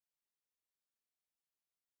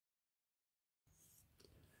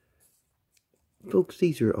Folks,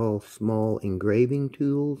 these are all small engraving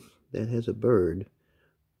tools that has a bird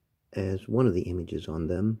as one of the images on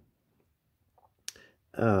them.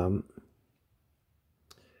 And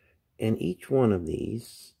each one of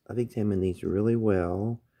these, I've examined these really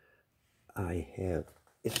well. I have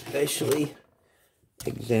especially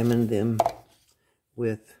examined them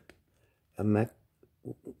with a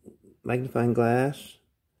magnifying glass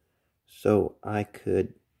so I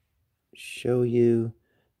could show you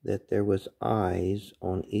that there was eyes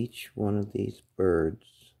on each one of these birds.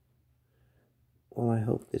 Well, I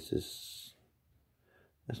hope that's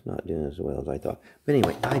not doing as well as I thought. But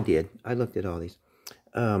anyway, I looked at all these.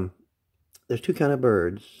 There's two kind of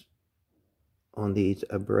birds on these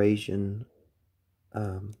abrasion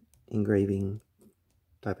engraving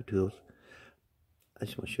type of tools. I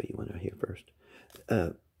just want to show you one right here first.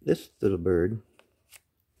 This little bird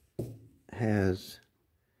has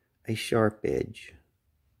a sharp edge,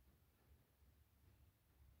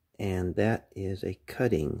 and that is a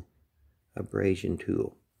cutting abrasion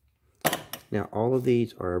tool. Now, all of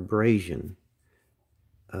these are abrasion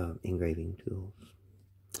engraving tools,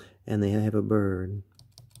 and they have a bird.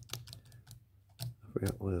 I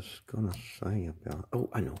forgot what I was going to say about. Oh,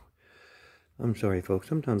 I know. I'm sorry, folks.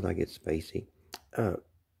 Sometimes I get spacey.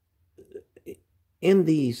 In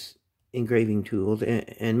these engraving tools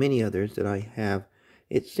and many others that I have,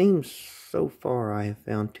 it seems so far I have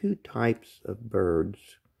found two types of birds.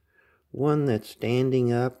 One that's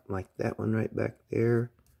standing up, like that one right back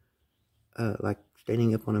there, like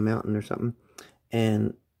standing up on a mountain or something,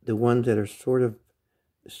 and the ones that are sort of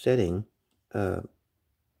sitting, they're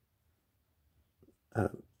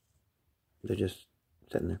just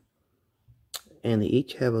sitting there. And they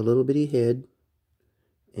each have a little bitty head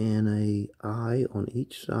and an eye on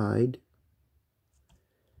each side,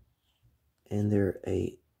 and they're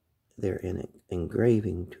an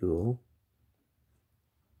engraving tool.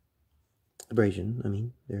 Abrasion, I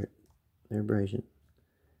mean, they're abrasion.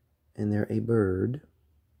 And they're a bird.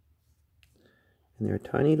 And they're a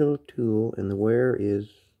tiny little tool, and the wear is,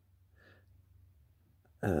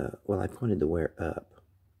 well, I pointed the wear up.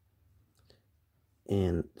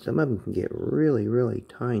 And some of them can get really, really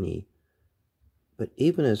tiny. But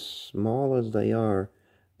even as small as they are,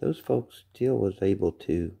 those folks still was able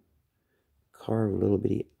to carve little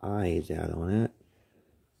bitty eyes out on it.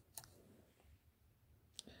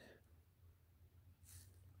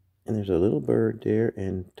 And there's a little bird there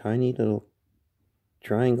and tiny little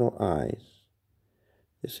triangle eyes.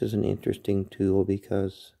 This is an interesting tool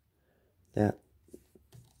because that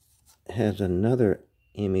has another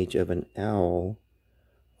image of an owl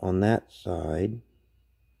on that side.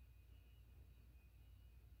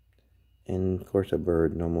 And of course a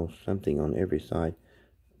bird and almost something on every side.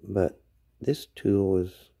 But this tool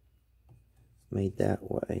is made that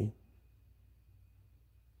way.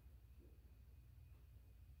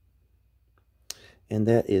 And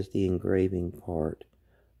that is the engraving part.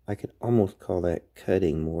 I could almost call that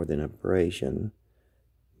cutting more than abrasion,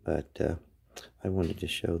 but I wanted to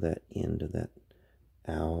show that end of that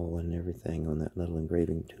owl and everything on that little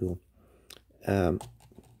engraving tool.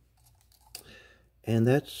 And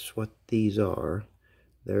that's what these are.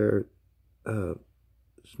 They're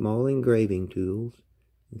small engraving tools.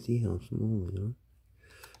 You can see how small they are.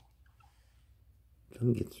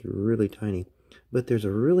 Some gets really tiny, but there's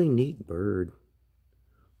a really neat bird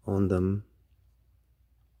on them.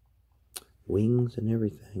 Wings and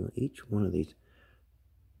everything. Each one of these.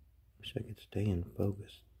 Wish I could stay in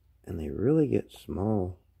focus. And they really get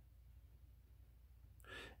small.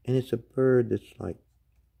 And it's a bird that's like,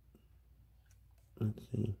 let's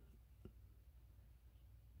see,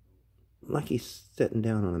 like he's sitting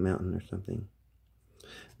down on a mountain or something.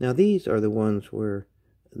 Now these are the ones where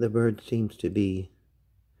the bird seems to be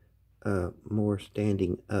more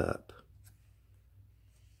standing up.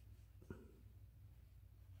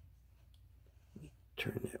 Let me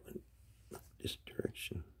turn that one this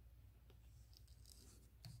direction.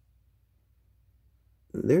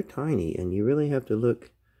 They're tiny, and you really have to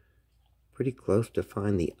look pretty close to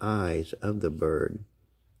find the eyes of the bird.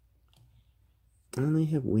 And they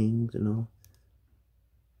have wings and all.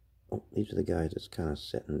 Oh, these are the guys that's kind of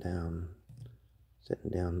sitting down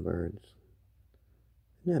birds.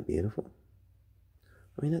 Isn't that beautiful?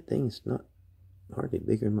 I mean, that thing's not hardly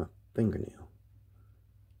bigger than my fingernail.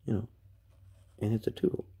 You know, and it's a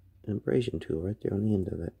tool, an abrasion tool right there on the end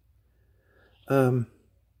of it.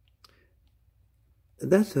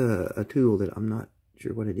 That's a tool that I'm not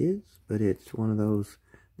sure what it is, but it's one of those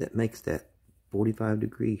that makes that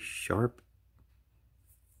 45-degree sharp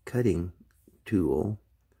cutting tool.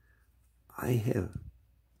 I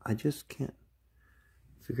just can't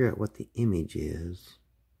figure out what the image is.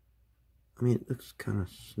 I mean, it looks kind of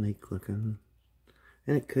snake looking.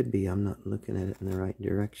 And it could be I'm not looking at it in the right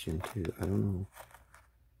direction too. I don't know.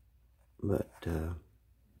 But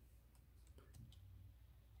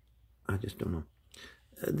I just don't know.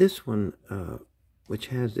 This one, which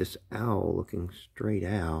has this owl looking straight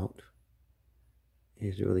out,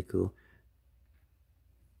 is really cool.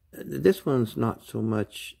 This one's not so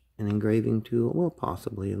much an engraving tool. Well,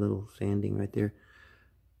 possibly a little sanding right there.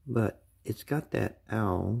 But it's got that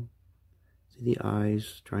owl. See the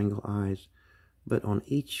eyes, triangle eyes. But on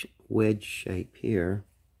each wedge shape here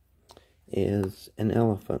is an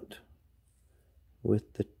elephant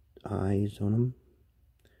with the eyes on them.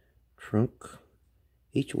 Trunk.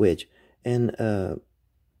 Each wedge. And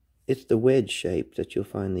it's the wedge shape that you'll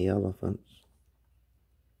find the elephants.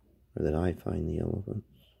 Or that I find the elephants.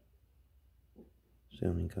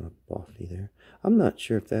 Sounding kind of lofty there. I'm not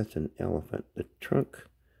sure if that's an elephant. The trunk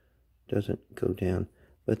doesn't go down.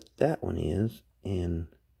 But that one is. And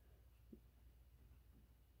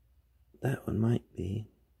that one might be.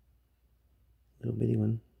 Little bitty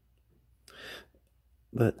one.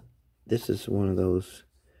 But this is one of those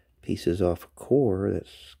pieces off a core that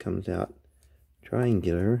comes out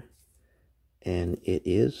triangular. And it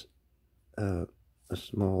is a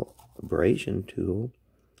small abrasion tool.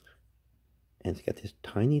 And it's got this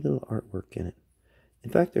tiny little artwork in it.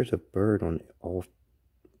 In fact, there's a bird on all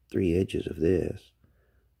three edges of this.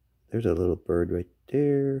 There's a little bird right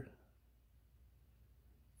there.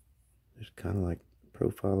 There's kind of like a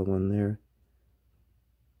profile of one there.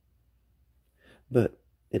 But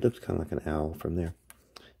it looks kind of like an owl from there.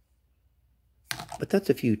 But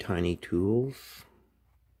that's a few tiny tools.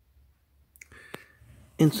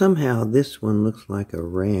 And somehow this one looks like a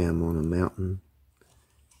ram on a mountain.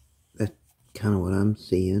 That's kind of what I'm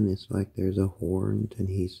seeing. It's like there's a horn and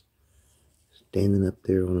he's standing up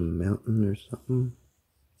there on a mountain or something.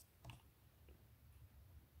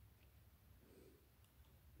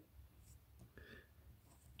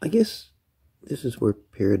 I guess this is where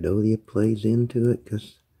pareidolia plays into it,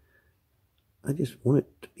 because I just want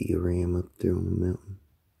it to be a ram up there on the mountain.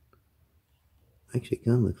 Actually, it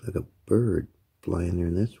kind of looks like a bird flying there,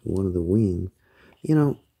 and that's one of the wings. You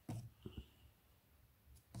know,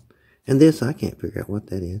 and this, I can't figure out what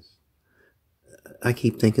that is. I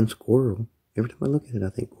keep thinking squirrel. Every time I look at it, I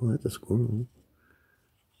think, well, that's a squirrel.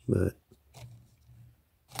 But,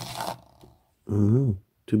 I don't know.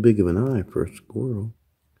 Too big of an eye for a squirrel.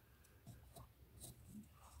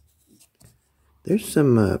 There's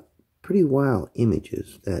some pretty wild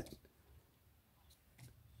images that,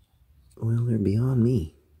 well, they're beyond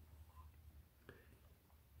me.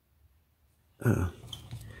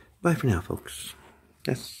 Bye for now, folks.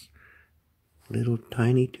 That's little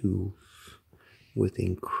tiny tools with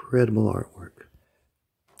incredible artwork.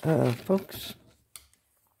 Folks,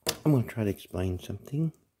 I'm going to try to explain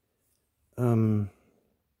something.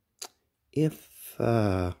 If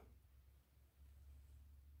I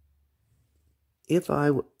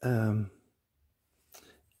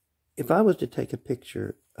was to take a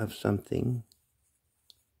picture of something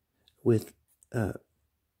with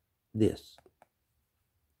this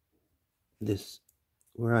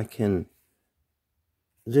where I can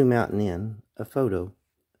zoom out and in a photo,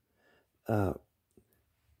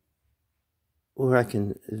 where I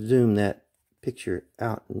can zoom that picture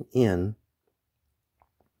out and in.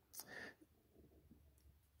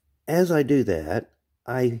 As I do that,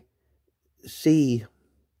 I see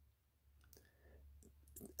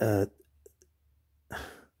this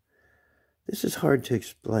is hard to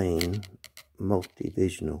explain,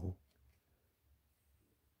 multivisional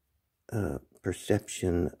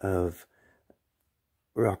perception of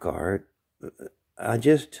rock art. I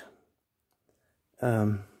just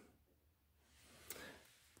let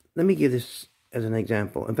me give this as an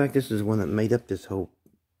example. In fact, this is one that made up this whole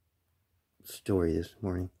story this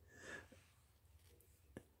morning.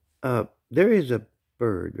 There is a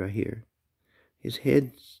bird right here. His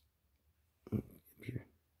head's here.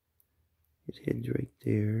 His head's right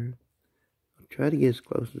there. I'll try to get as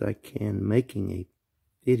close as I can making a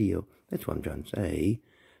video. That's what I'm trying to say.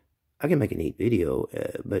 I can make a neat video,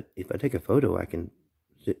 but if I take a photo, I can,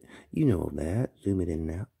 you know that, zoom it in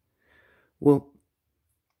and out. Well,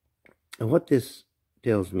 what this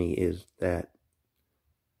tells me is that,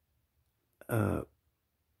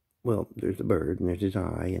 well, there's a bird, and there's his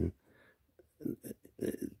eye, and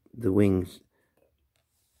the wings.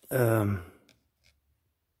 Let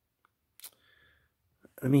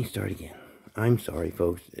me start again. I'm sorry,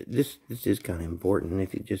 folks. This is kind of important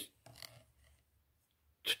if you just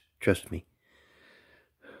trust me.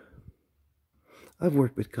 I've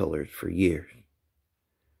worked with colors for years.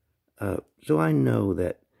 So I know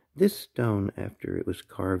that this stone, after it was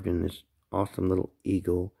carved in this awesome little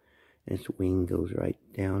eagle, and its wing goes right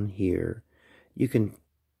down here, you can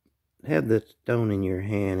have the stone in your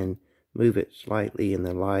hand and move it slightly in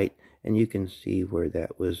the light, and you can see where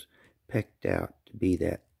that was pecked out to be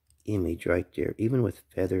that image right there, even with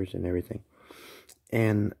feathers and everything.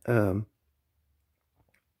 And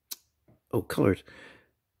colors.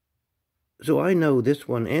 So I know this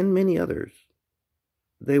one and many others,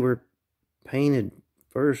 they were painted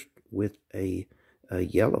first with a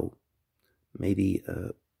yellow, maybe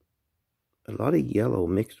a lot of yellow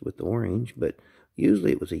mixed with orange, but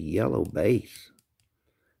usually it was a yellow base.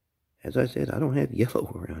 As I said, I don't have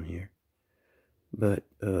yellow around here. But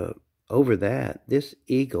over that, this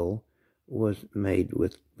eagle was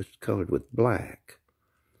colored with black.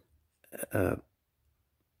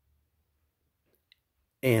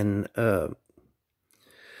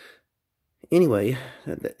 Anyway,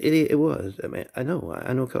 it was. I mean, I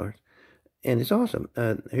know colors, and it's awesome.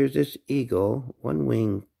 Here's this eagle. One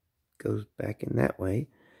wing goes back in that way,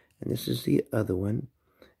 and this is the other one,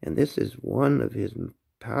 and this is one of his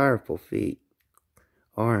powerful feet,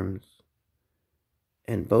 arms,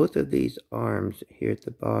 and both of these arms here at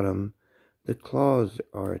the bottom, the claws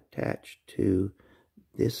are attached to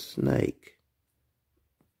this snake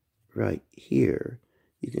right here.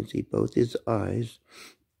 You can see both his eyes.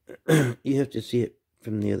 You have to see it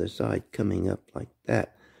from the other side coming up like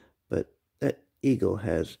that. But that eagle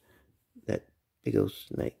has that big old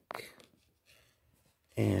snake.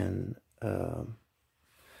 And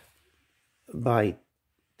by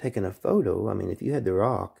taking a photo, I mean, if you had the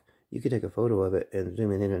rock, you could take a photo of it and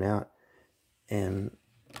zoom it in and out, and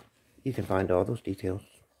you can find all those details.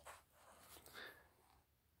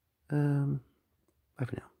 Bye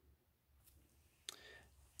for now.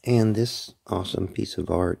 And this awesome piece of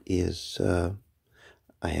art is,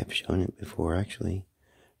 I have shown it before actually.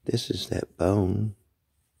 This is that bone,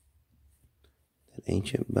 that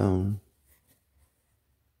ancient bone.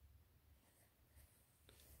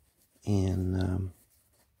 And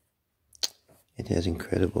it has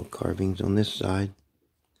incredible carvings on this side.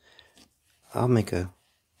 I'll make a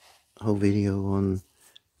whole video on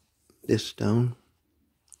this stone.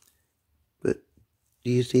 But do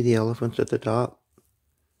you see the elephants at the top?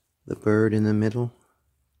 The bird in the middle?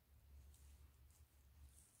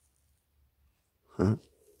 Huh?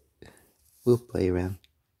 We'll play around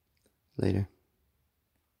later.